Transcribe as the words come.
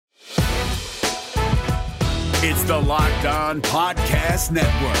It's the Locked On Podcast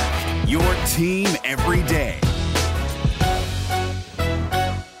Network, your team every day.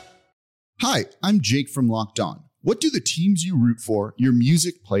 Hi, I'm Jake from Locked On. What do the teams you root for, your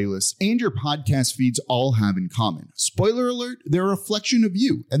music playlists, and your podcast feeds all have in common? Spoiler alert, they're a reflection of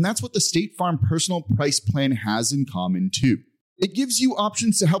you, and that's what the State Farm Personal Price Plan has in common too. It gives you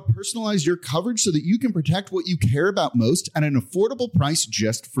options to help personalize your coverage so that you can protect what you care about most at an affordable price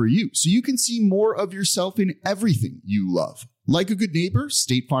just for you, so you can see more of yourself in everything you love. Like a good neighbor,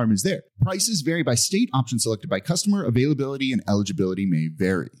 State Farm is there. Prices vary by state, options selected by customer, availability and eligibility may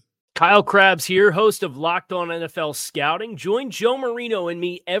vary. Kyle Krabs here, host of Locked On NFL Scouting. Join Joe Marino and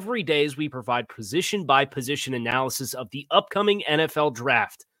me every day as we provide position-by-position analysis of the upcoming NFL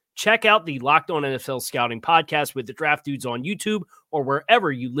Draft. Check out the Locked On NFL Scouting podcast with the Draft Dudes on YouTube or wherever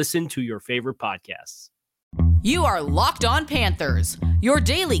you listen to your favorite podcasts. You are Locked On Panthers, your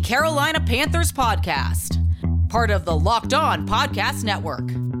daily Carolina Panthers podcast. Part of the Locked On Podcast Network,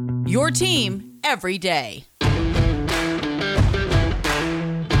 your team every day.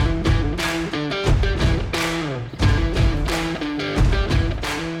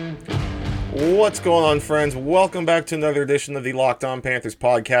 What's going on, friends? Welcome back to another edition of the Locked On Panthers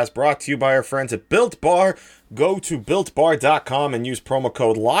podcast, brought to you by our friends at Built Bar. Go to BuiltBar.com and use promo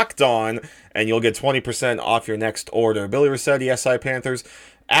code LOCKEDON, and you'll get 20% off your next order. Billy Rossetti, SI Panthers,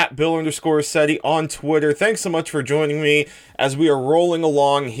 at Bill_Rossetti on Twitter. Thanks so much for joining me as we are rolling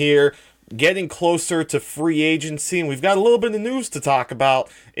along here, getting closer to free agency, and we've got a little bit of news to talk about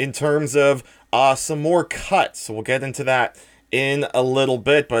in terms of some more cuts, so we'll get into that in a little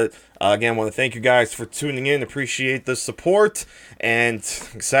bit, but again, I want to thank you guys for tuning in. Appreciate the support, and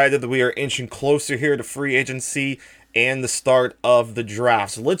excited that we are inching closer here to free agency and the start of the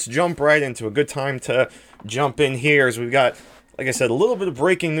draft. So let's jump right into a good time to jump in here, as we've got, like I said, a little bit of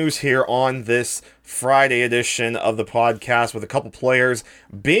breaking news here on this Friday edition of the podcast, with a couple players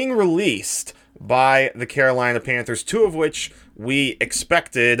being released by the Carolina Panthers, two of which we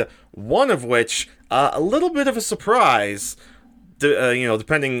expected, one of which a little bit of a surprise,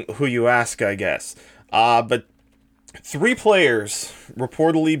 depending who you ask, I guess. But three players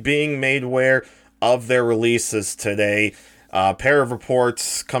reportedly being made aware of their releases today. A pair of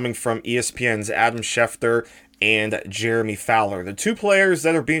reports coming from ESPN's Adam Schefter and Jeremy Fowler. The two players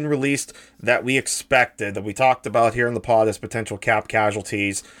that are being released that we expected, that we talked about here in the pod as potential cap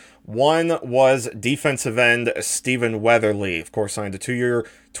casualties. One was defensive end Stephen Weatherly. Of course, signed a 2-year,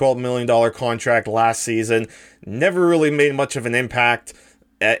 $12 million contract last season. Never really made much of an impact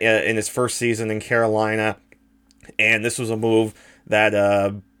in his first season in Carolina. And this was a move that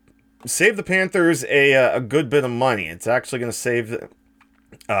saved the Panthers a good bit of money. It's actually going to save,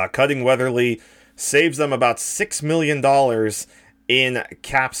 cutting Weatherly saves them about $6 million in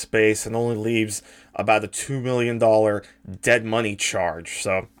cap space and only leaves about a $2 million dead money charge.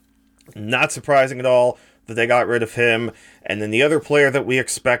 So, not surprising at all that they got rid of him. And then the other player that we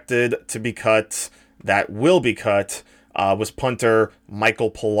expected to be cut, that will be cut, was punter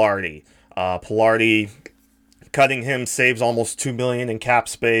Michael Palardy. Palardy, cutting him saves almost $2 million in cap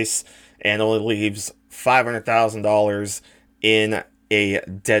space and only leaves $500,000 in a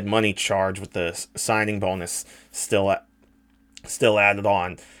dead money charge, with the signing bonus still added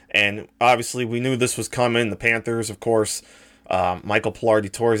on. And obviously we knew this was coming. The Panthers, of course, Michael Palardy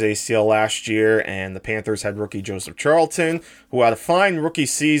tore his ACL last year, and the Panthers had rookie Joseph Charlton, who had a fine rookie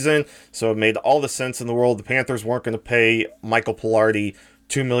season, so it made all the sense in the world. The Panthers weren't going to pay Michael Palardy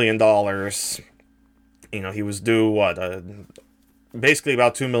 $2 million. He was due, basically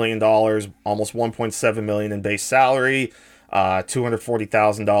about $2 million, almost $1.7 million in base salary,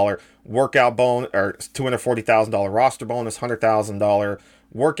 $240,000 workout bonus, or $240,000 roster bonus, $100,000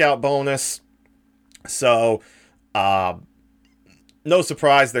 workout bonus. So, no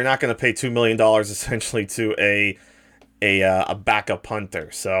surprise, they're not going to pay $2 million essentially to a backup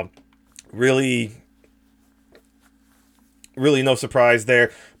punter. So, really no surprise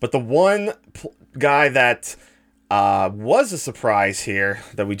there. But the one guy that was a surprise here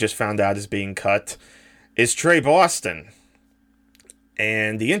that we just found out is being cut is Trey Boston.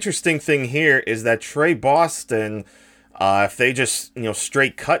 And the interesting thing here is that Trey Boston, if they just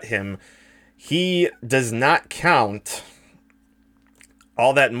straight cut him, he does not count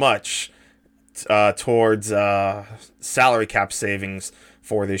all that much towards salary cap savings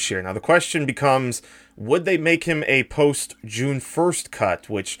for this year. Now the question becomes, would they make him a post-June 1st cut,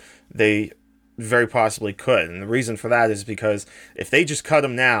 which they very possibly could. And the reason for that is because if they just cut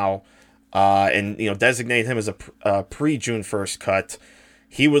him now and designate him as a pre-June 1st cut,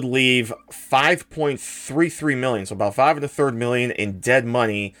 he would leave $5.33 million, so about $5.33 million in dead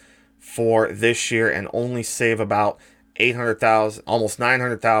money for this year and only save about $800,000, almost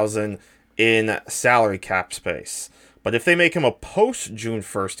 $900,000 in salary cap space. But if they make him a post June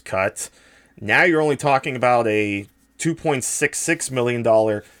 1st cut, now you're only talking about a $2.66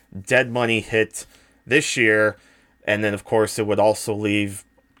 million dead money hit this year. And then, of course, it would also leave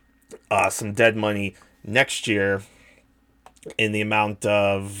some dead money next year in the amount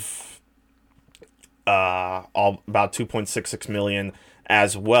of about $2.66 million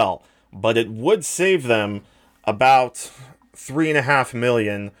as well. But it would save them about $3.5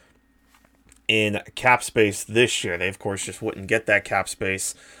 million in cap space this year. They, of course, just wouldn't get that cap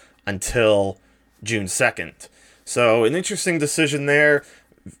space until June 2nd. So an interesting decision there.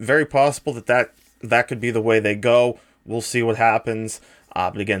 Very possible that could be the way they go. We'll see what happens.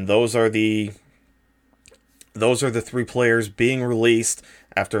 But again, those are the three players being released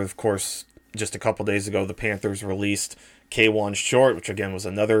after, of course, just a couple days ago, the Panthers released K'Wan Short, which again was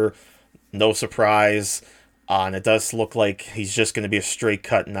another no surprise. And it does look like he's just going to be a straight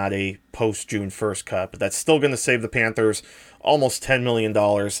cut, not a post-June 1st cut. But that's still going to save the Panthers almost $10 million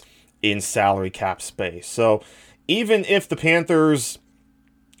in salary cap space. So even if the Panthers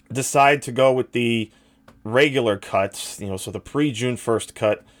decide to go with the regular cuts, so the pre-June 1st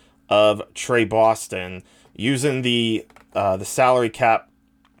cut of Trey Boston, using the salary cap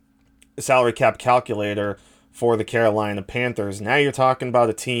calculator for the Carolina Panthers, now you're talking about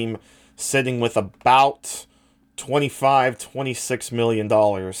a team sitting with about $26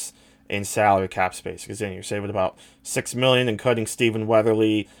 million in salary cap space. Because then you're saving about $6 million and cutting Stephen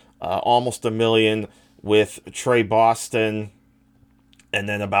Weatherly, almost $1 million with Trey Boston, and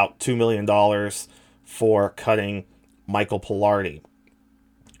then about $2 million for cutting Michael Pilardi.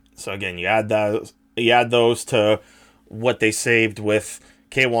 So again, you add those to what they saved with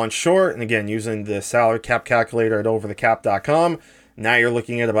K'Wan Short, and again, using the salary cap calculator at overthecap.com, now you're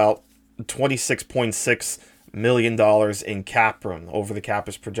looking at about $26.6 million in cap room. Over the Cap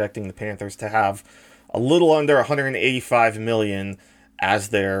is projecting the Panthers to have a little under $185 million as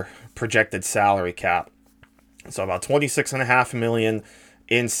their projected salary cap. So about $26.5 million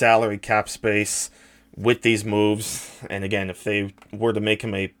in salary cap space with these moves. And again, if they were to make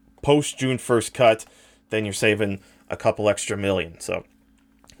him a post-June 1st cut, then you're saving a couple extra million. So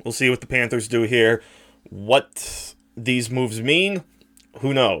we'll see what the Panthers do here. What these moves mean,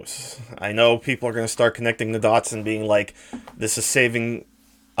 who knows? I know people are going to start connecting the dots and being like, this is saving,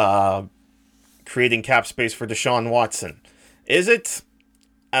 creating cap space for Deshaun Watson. Is it?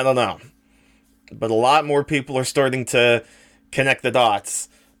 I don't know. But a lot more people are starting to connect the dots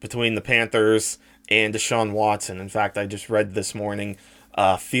between the Panthers and Deshaun Watson. In fact, I just read this morning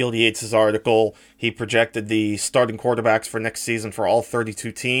Field Yates' article. He projected the starting quarterbacks for next season for all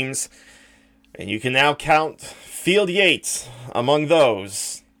 32 teams. And you can now count Field Yates among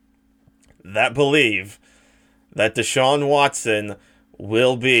those that believe that Deshaun Watson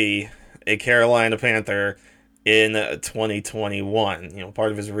will be a Carolina Panther in 2021.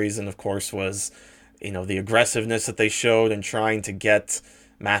 Part of his reason, of course, was, the aggressiveness that they showed in trying to get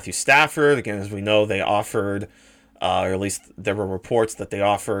Matthew Stafford. Again, as we know, they offered, or at least there were reports that they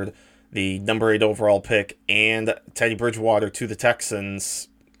offered the number 8 overall pick and Teddy Bridgewater to the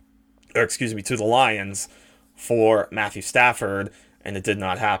to the Lions for Matthew Stafford, and it did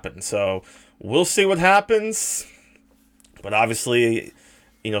not happen. So we'll see what happens. But obviously,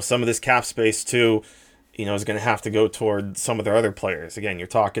 some of this cap space too, is going to have to go toward some of their other players. Again, you're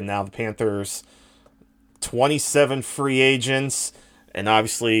talking now the Panthers, 27 free agents, and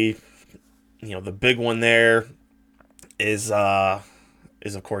obviously, the big one there is of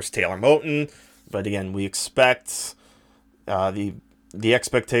course Taylor Moton. But again, we expect the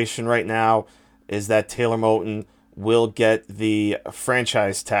expectation right now is that Taylor Moton will get the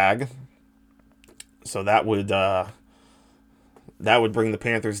franchise tag. So that would bring the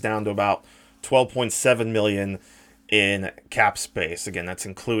Panthers down to about $12.7 million in cap space. Again, that's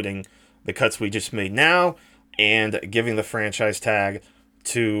including the cuts we just made now and giving the franchise tag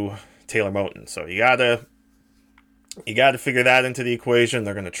to Taylor Moton. So you gotta figure that into the equation.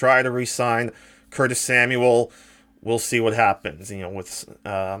 They're gonna try to re-sign Curtis Samuel. We'll see what happens. With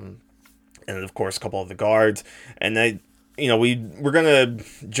and of course a couple of the guards, and we're gonna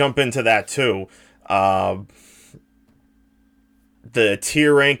jump into that too. The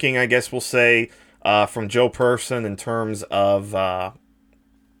tier ranking, I guess we'll say, from Joe Person in terms of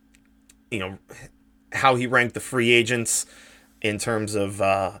how he ranked the free agents in terms of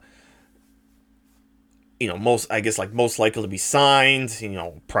most likely to be signed,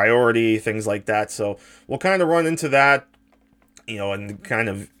 priority, things like that. So we'll kind of run into that, and kind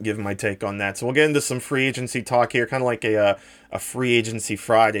of give my take on that. So we'll get into some free agency talk here, kind of like a free agency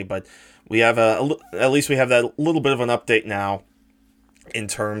Friday, but we have at least we have that little bit of an update now in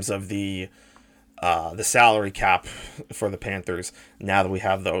terms of the salary cap for the Panthers now that we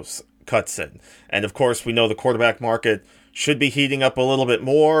have those cuts in. And of course, we know the quarterback market should be heating up a little bit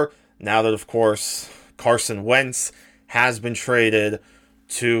more now that, of course, Carson Wentz has been traded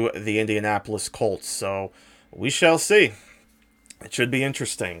to the Indianapolis Colts. So we shall see. It should be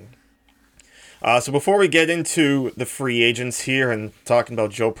interesting. So before we get into the free agents here and talking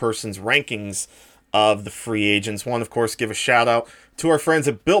about Joe Person's rankings of the free agents, one, of course, give a shout out to our friends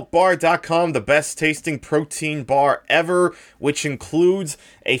at BuiltBar.com, the best tasting protein bar ever, which includes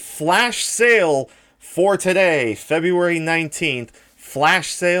a flash sale for today, February 19th. Flash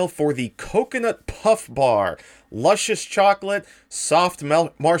sale for the Coconut Puff Bar. Luscious chocolate, soft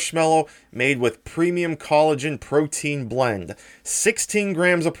marshmallow made with premium collagen protein blend. 16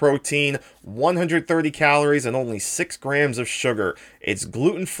 grams of protein, 130 calories, and only 6 grams of sugar. It's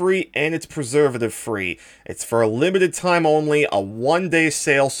gluten-free and it's preservative-free. It's for a limited time only, a one-day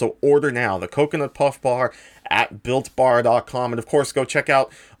sale, so order now. The Coconut Puff Bar at BuiltBar.com. And of course, go check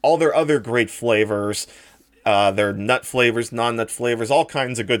out all their other great flavors. Their nut flavors, non-nut flavors, all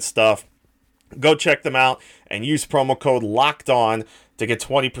kinds of good stuff. Go check them out and use promo code LOCKEDON to get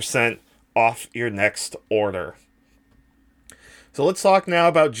 20% off your next order. So let's talk now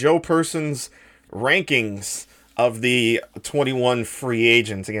about Joe Person's rankings of the 21 free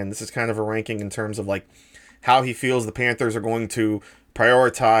agents. Again, this is kind of a ranking in terms of like how he feels the Panthers are going to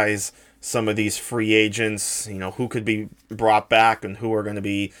prioritize some of these free agents, who could be brought back and who are going to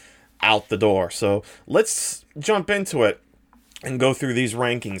be out the door. So let's jump into it and go through these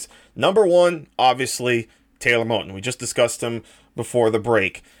rankings. Number one, obviously, Taylor Moton. We just discussed him before the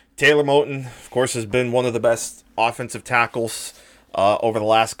break. Taylor Moton, of course, has been one of the best offensive tackles over the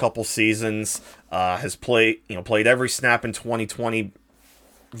last couple seasons. Has played every snap in 2020.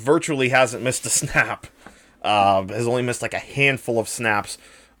 Virtually hasn't missed a snap. Has only missed like a handful of snaps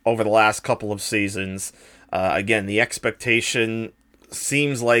over the last couple of seasons. Again, the expectation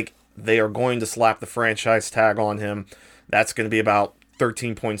seems like they are going to slap the franchise tag on him. That's going to be about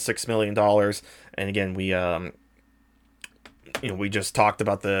 $13.6 million. And again, we just talked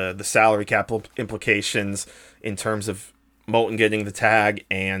about the salary cap implications in terms of Moton getting the tag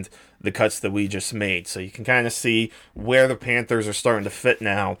and the cuts that we just made. So you can kind of see where the Panthers are starting to fit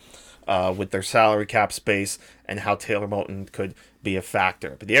now with their salary cap space and how Taylor Moton could be a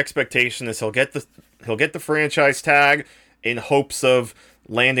factor. But the expectation is he'll get the franchise tag in hopes of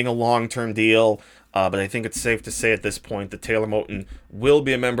landing a long-term deal. But I think it's safe to say at this point that Taylor Moton will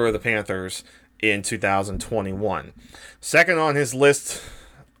be a member of the Panthers in 2021. Second on his list,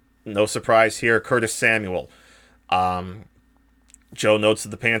 no surprise here, Curtis Samuel. Joe notes that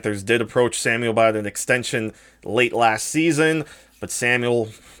the Panthers did approach Samuel about an extension late last season, but Samuel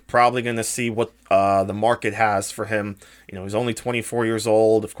probably going to see what the market has for him. He's only 24 years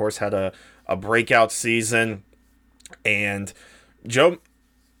old, of course, had a breakout season, and Joe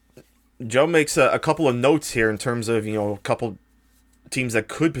makes a couple of notes here in terms of, a couple teams that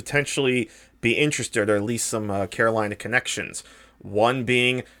could potentially be interested, or at least some Carolina connections. One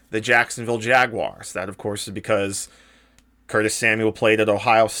being the Jacksonville Jaguars. That, of course, is because Curtis Samuel played at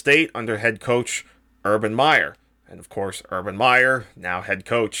Ohio State under head coach Urban Meyer. And, of course, Urban Meyer, now head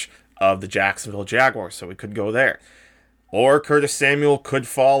coach of the Jacksonville Jaguars. So we could go there. Or Curtis Samuel could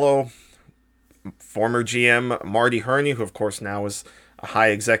follow former GM Marty Herney, who, of course, now is a high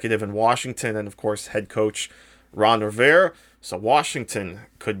executive in Washington, and of course head coach Ron Rivera. So Washington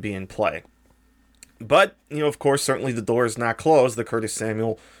could be in play. But, of course, certainly the door is not closed. The Curtis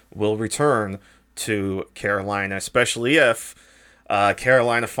Samuel will return to Carolina, especially if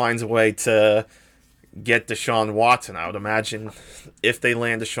Carolina finds a way to get Deshaun Watson. I would imagine if they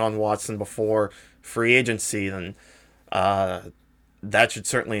land Deshaun Watson before free agency, then that should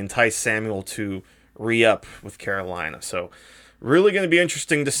certainly entice Samuel to re-up with Carolina. So really going to be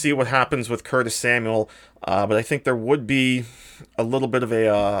interesting to see what happens with Curtis Samuel, but I think there would be a little bit of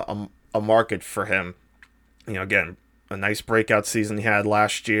a market for him. Again, a nice breakout season he had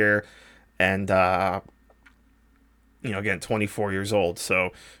last year, and again, 24 years old.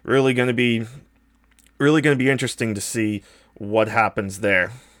 So really going to be interesting to see what happens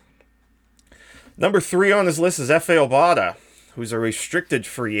there. Number 3 on his list is Efe Obada, who's a restricted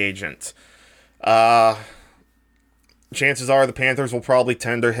free agent. Chances are the Panthers will probably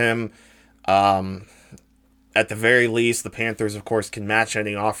tender him. At the very least, the Panthers, of course, can match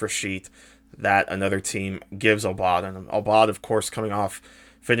any offer sheet that another team gives Obada. And Obada, of course, coming off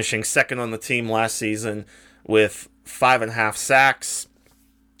finishing second on the team last season with 5.5 sacks,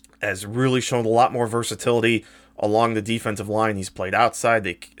 has really shown a lot more versatility along the defensive line. He's played outside.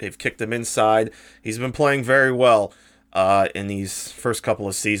 They've kicked him inside. He's been playing very well in these first couple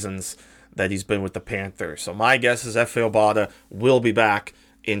of seasons that he's been with the Panthers. So my guess is Efe Obada will be back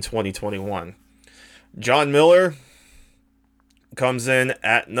in 2021. John Miller comes in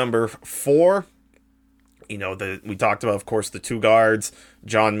at number 4. We talked about, of course, the two guards,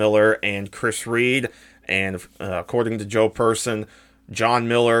 John Miller and Chris Reed. And according to Joe Person, John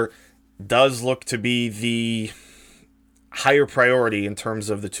Miller does look to be the higher priority in terms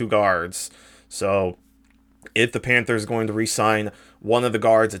of the two guards. So if the Panthers are going to re-sign one of the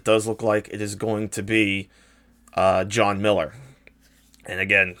guards, it does look like it is going to be John Miller. And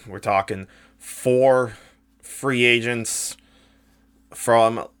again, we're talking 4 free agents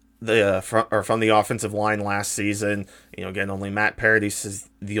from the offensive line last season. Again, only Matt Paradis is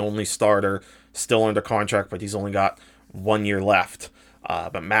the only starter still under contract, but he's only got 1 year left.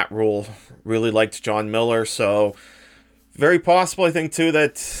 But Matt Rule really liked John Miller, so very possible, I think, too,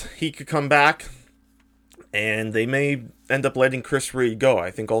 that he could come back, and they may end up letting Chris Reed go.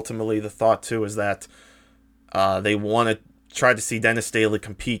 I think ultimately the thought, too, is that they want to try to see Dennis Daly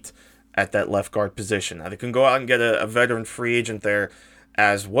compete at that left guard position. Now, they can go out and get a veteran free agent there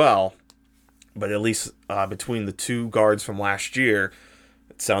as well, but at least between the two guards from last year,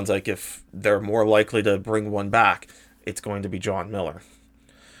 it sounds like if they're more likely to bring one back, it's going to be John Miller.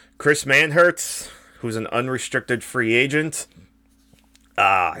 Chris Manhertz, who's an unrestricted free agent.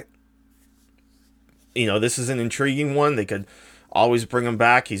 This is an intriguing one. They could always bring him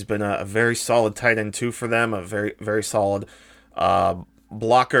back. He's been a very solid tight end too for them, a very, very solid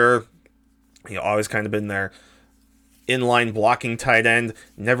blocker. Always kind of been their inline blocking tight end.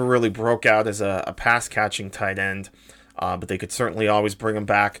 Never really broke out as a pass catching tight end, but they could certainly always bring him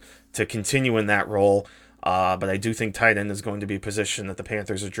back to continue in that role. But I do think tight end is going to be a position that the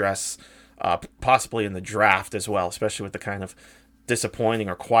Panthers address possibly in the draft as well, especially with the kind of disappointing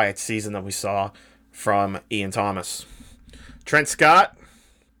or quiet season that we saw from Ian Thomas. Trent Scott,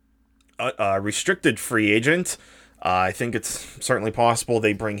 a restricted free agent. I think it's certainly possible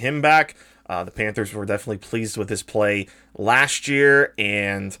they bring him back. The Panthers were definitely pleased with his play last year,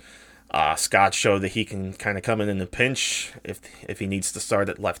 and Scott showed that he can kind of come in a pinch if he needs to start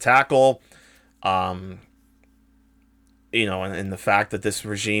at left tackle. And the fact that this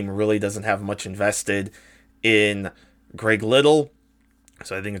regime really doesn't have much invested in Greg Little,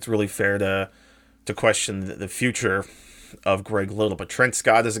 so I think it's really fair to question the future of Greg Little. But Trent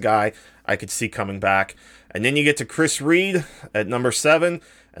Scott is a guy I could see coming back. And then you get to Chris Reed at number 7,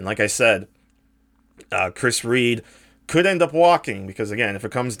 and like I said, Chris Reed could end up walking because, again, if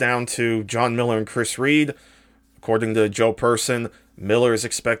it comes down to John Miller and Chris Reed, according to Joe Person, Miller is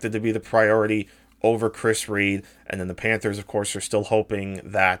expected to be the priority over Chris Reed, and then the Panthers, of course, are still hoping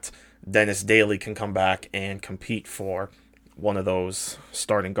that Dennis Daly can come back and compete for one of those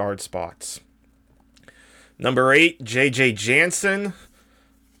starting guard spots. Number 8, J.J. Jansen.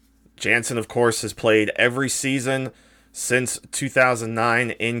 Jansen, of course, has played every season since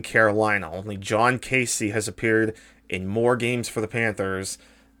 2009 in Carolina. Only John Casey has appeared in more games for the Panthers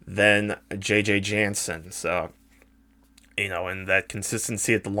than J.J. Jansen. So, and that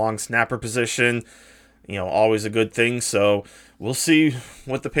consistency at the long snapper position, always a good thing. So we'll see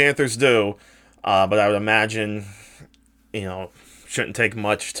what the Panthers do. But I would imagine, shouldn't take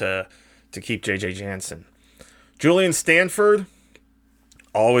much to keep J.J. Jansen. Julian Stanford,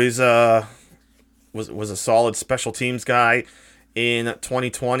 always was a solid special teams guy in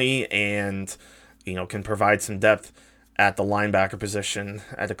 2020, and can provide some depth at the linebacker position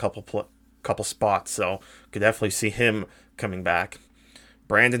at a couple spots. So could definitely see him coming back.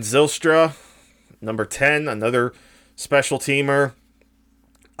 Brandon Zylstra, number 10, another special teamer.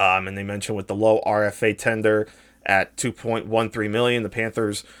 And they mentioned with the low RFA tender at $2.13 million, the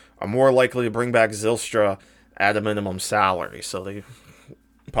Panthers are more likely to bring back Zylstra at a minimum salary. So they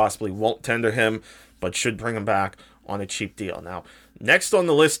possibly won't tender him, but should bring him back on a cheap deal. Now, next on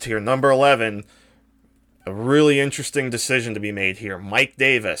the list here, number 11, a really interesting decision to be made here. Mike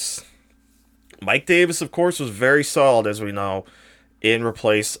Davis. Mike Davis, of course, was very solid, as we know, in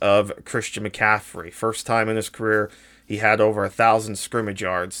replace of Christian McCaffrey. First time in his career, he had over 1,000 scrimmage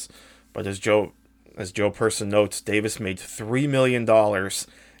yards. But as Joe Person notes, Davis made $3 million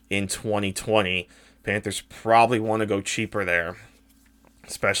in 2020. Panthers probably want to go cheaper there,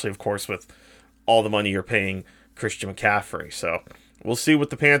 especially, of course, with all the money you're paying Christian McCaffrey. So we'll see what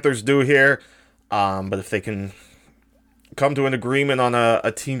the Panthers do here. But if they can come to an agreement on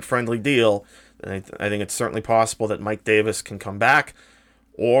a team-friendly deal, then I think it's certainly possible that Mike Davis can come back.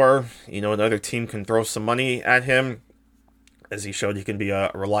 or, another team can throw some money at him, as he showed he can be a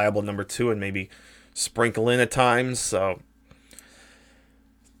reliable number 2 and maybe sprinkle in at times. So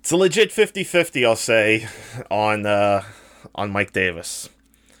it's a legit 50-50, I'll say, on Mike Davis.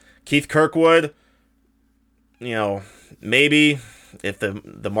 Keith Kirkwood, maybe if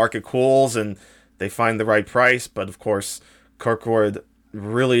the market cools and they find the right price, but of course Kirkwood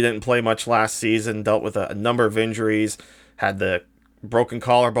really didn't play much last season, dealt with a number of injuries, had the broken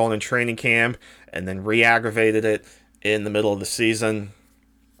collarbone in training camp, and then re-aggravated it in the middle of the season.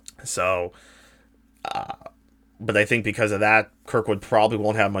 So, but I think because of that, Kirkwood probably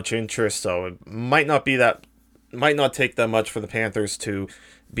won't have much interest, so it might not take that much for the Panthers to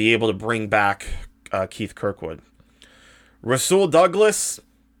be able to bring back Keith Kirkwood. Rasul Douglas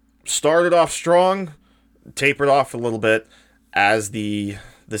started off strong, tapered off a little bit as the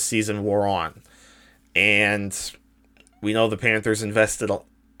season wore on. And we know the Panthers invested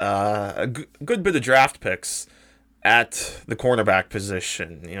a good bit of draft picks at the cornerback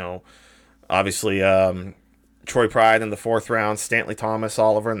position. Obviously Troy Pride in the 4th round, Stanley Thomas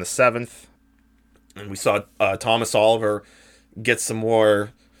Oliver in the 7th. And we saw Thomas Oliver get some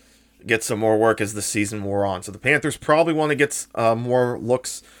more work as the season wore on. So the Panthers probably want to get more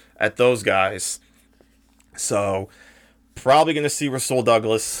looks at those guys. So probably going to see Rasul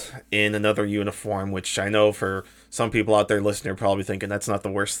Douglas in another uniform, which I know for some people out there listening are probably thinking that's not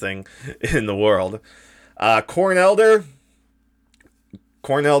the worst thing in the world. Corn Elder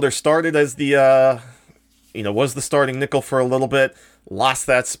started as was the starting nickel for a little bit, lost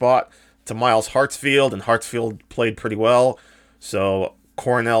that spot to Miles Hartsfield, and Hartsfield played pretty well. So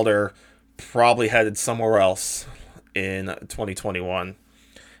Corn Elder probably headed somewhere else in 2021.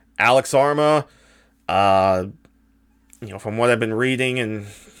 Alex Arma, from what I've been reading and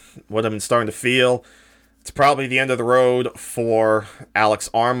what I've been starting to feel, it's probably the end of the road for Alex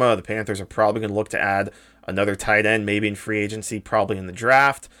Arma. The Panthers are probably going to look to add another tight end, maybe in free agency, probably in the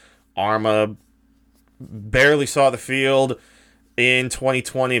draft. Arma barely saw the field in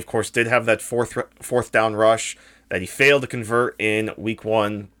 2020. Of course, did have that fourth down rush that he failed to convert in week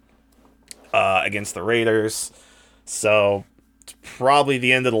 1 against the Raiders. So it's probably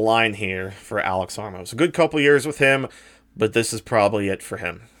the end of the line here for Alex Arma. It was a good couple years with him, but this is probably it for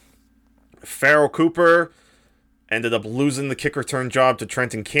him. Farrell Cooper ended up losing the kick return job to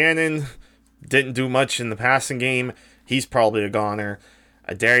Trenton Cannon. Didn't do much in the passing game. He's probably a goner.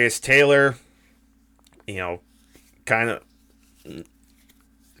 Darius Taylor, kind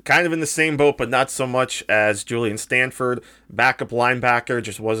of in the same boat, but not so much as Julian Stanford. Backup linebacker,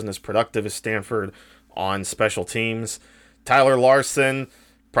 just wasn't as productive as Stanford on special teams. Tyler Larson,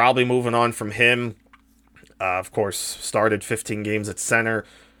 probably moving on from him. Of course, started 15 games at center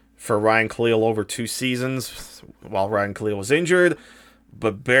for Ryan Khalil over 2 seasons while Ryan Khalil was injured,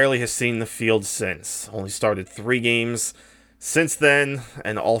 but barely has seen the field since. Only started 3 games since then,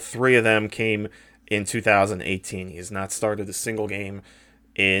 and all 3 of them came in 2018. He has not started a single game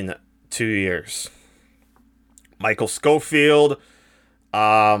in 2 years. Michael Schofield,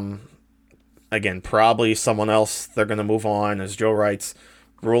 again, probably someone else they're going to move on. As Joe writes,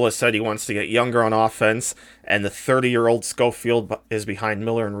 Rule has said he wants to get younger on offense, and the 30-year-old Schofield is behind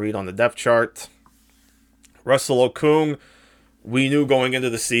Miller and Reed on the depth chart. Russell Okung, we knew going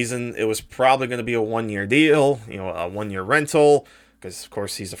into the season it was probably going to be a 1-year deal, a 1-year rental, because, of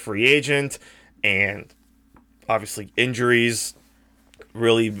course, he's a free agent, and obviously injuries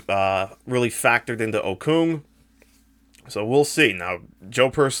really factored into Okung. So we'll see. Now, Joe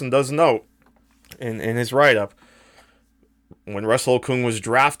Person does note in his write-up, when Russell Okung was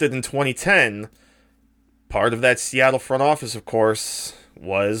drafted in 2010, part of that Seattle front office, of course,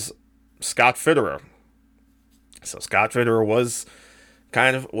 was Scott Fitterer. So Scott Fitterer was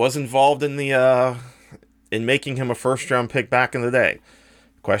involved in in making him a first-round pick back in the day.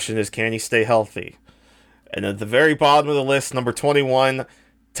 The question is, can he stay healthy? And at the very bottom of the list, number 21,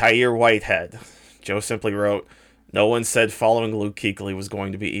 Tahir Whitehead. Joe simply wrote, "No one said following Luke Kuechly was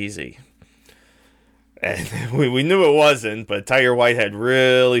going to be easy." And we knew it wasn't, but Tahir Whitehead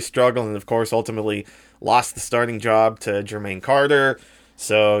really struggled, and of course ultimately lost the starting job to Jermaine Carter.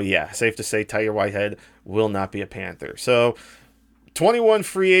 So yeah, safe to say Tahir Whitehead will not be a Panther. So 21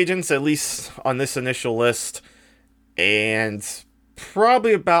 free agents, at least on this initial list, and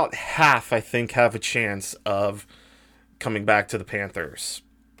probably about half, I think, have a chance of coming back to the Panthers.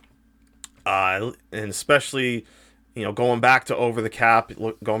 And especially, going back to over the cap,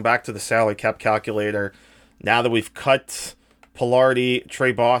 going back to the salary cap calculator, now that we've cut Pilardi,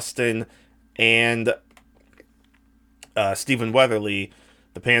 Trey Boston, and Stephen Weatherly,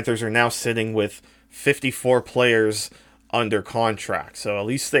 the Panthers are now sitting with 54 players under contract. So at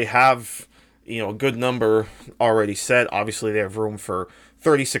least they have, a good number already set. Obviously, they have room for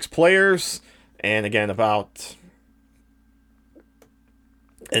 36 players. And again, and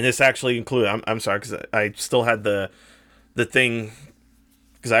this actually includes, I'm sorry, because I still had the thing,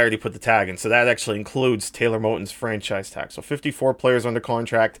 because I already put the tag in. So that actually includes Taylor Moton's franchise tag. So 54 players under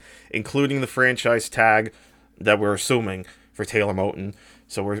contract, including the franchise tag that we're assuming for Taylor Moton.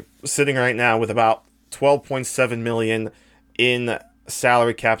 So we're sitting right now with about $12.7 million in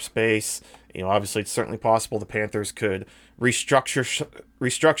salary cap space. Obviously, it's certainly possible the Panthers could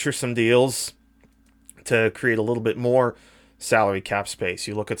restructure some deals to create a little bit more salary cap space.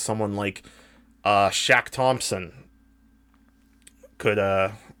 You look at someone like Shaq Thompson could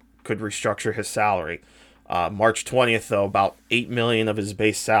restructure his salary. March 20th, though, about $8 million of his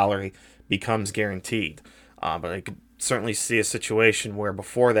base salary becomes guaranteed. But I could certainly see a situation where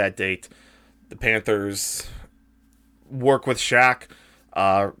before that date, the Panthers work with Shaq,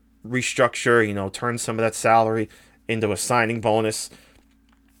 restructure, turn some of that salary into a signing bonus,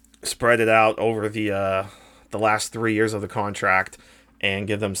 spread it out over the last 3 years of the contract, and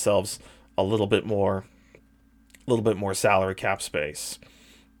give themselves a little bit more salary cap space.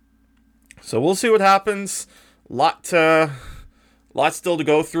 So we'll see what happens. Lot still to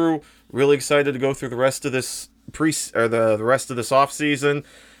go through. Really excited to go through the rest of this the rest of this offseason.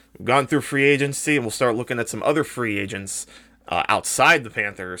 We've gone through free agency, and we'll start looking at some other free agents outside the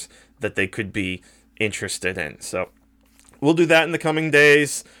Panthers that they could be interested in. So we'll do that in the coming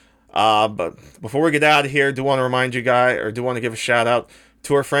days. But before we get out of here, I do want to remind you guys, or do want to give a shout out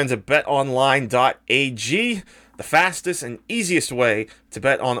to our friends at betonline.ag, the fastest and easiest way to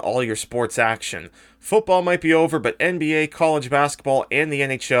bet on all your sports action. Football might be over, but NBA, college basketball, and the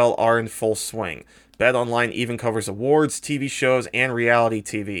NHL are in full swing. BetOnline even covers awards, TV shows, and reality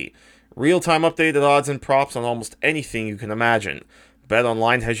TV. Real-time updated odds and props on almost anything you can imagine.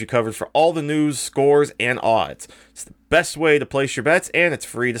 BetOnline has you covered for all the news, scores, and odds. It's the best way to place your bets, and it's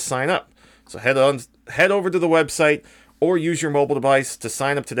free to sign up. So head over to the website or use your mobile device to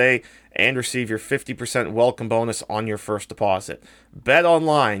sign up today and receive your 50% welcome bonus on your first deposit.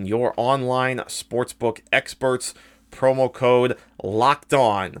 BetOnline, your online sportsbook experts. Promo code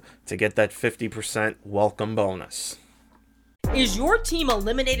LOCKEDON to get that 50% welcome bonus. Is your team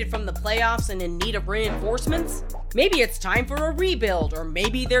eliminated from the playoffs and in need of reinforcements? Maybe it's time for a rebuild, or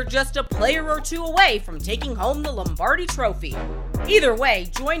maybe they're just a player or two away from taking home the Lombardi Trophy. Either way,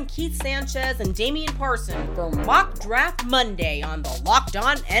 join Keith Sanchez and Damian Parson for Mock Draft Monday on the Locked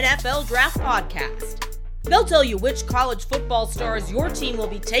On NFL Draft Podcast. They'll tell you which college football stars your team will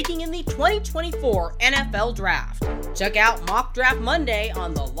be taking in the 2024 NFL Draft. Check out Mock Draft Monday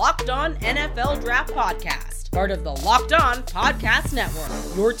on the Locked On NFL Draft Podcast, part of the Locked On Podcast Network,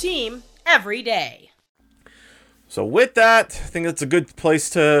 your team every day. So with that, I think that's a good place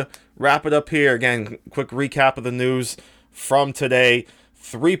to wrap it up here. Again, quick recap of the news from today.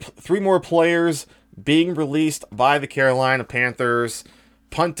 Three more players being released by the Carolina Panthers.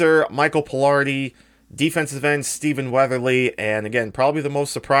 Punter Michael Palardy, defensive end Stephen Weatherly, and again, probably the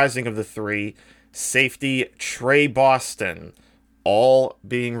most surprising of the three, safety Trey Boston, all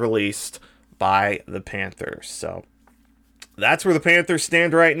being released by the Panthers. So that's where the Panthers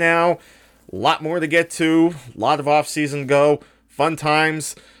stand right now. A lot more to get to, a lot of offseason go, fun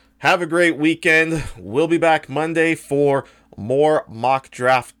times. Have a great weekend. We'll be back Monday for more mock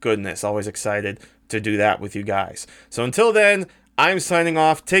draft goodness. Always excited to do that with you guys. So until then, I'm signing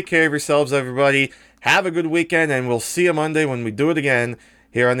off. Take care of yourselves, everybody. Have a good weekend, and we'll see you Monday when we do it again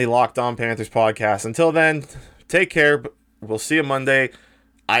here on the Locked On Panthers podcast. Until then, take care. We'll see you Monday.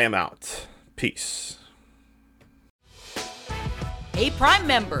 I am out. Peace. Hey, Prime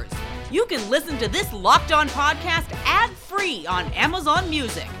members, you can listen to this Locked On podcast ad-free on Amazon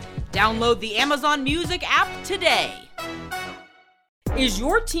Music. Download the Amazon Music app today. Is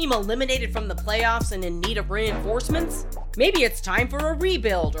your team eliminated from the playoffs and in need of reinforcements? Maybe it's time for a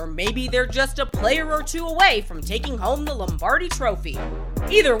rebuild, or maybe they're just a player or two away from taking home the Lombardi Trophy.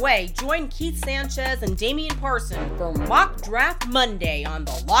 Either way, join Keith Sanchez and Damian Parson for Mock Draft Monday on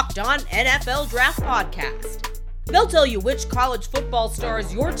the Locked On NFL Draft Podcast. They'll tell you which college football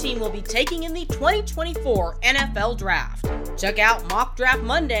stars your team will be taking in the 2024 NFL Draft. Check out Mock Draft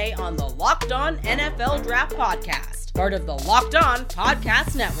Monday on the Locked On NFL Draft Podcast, part of the Locked On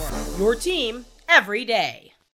Podcast Network, your team every day.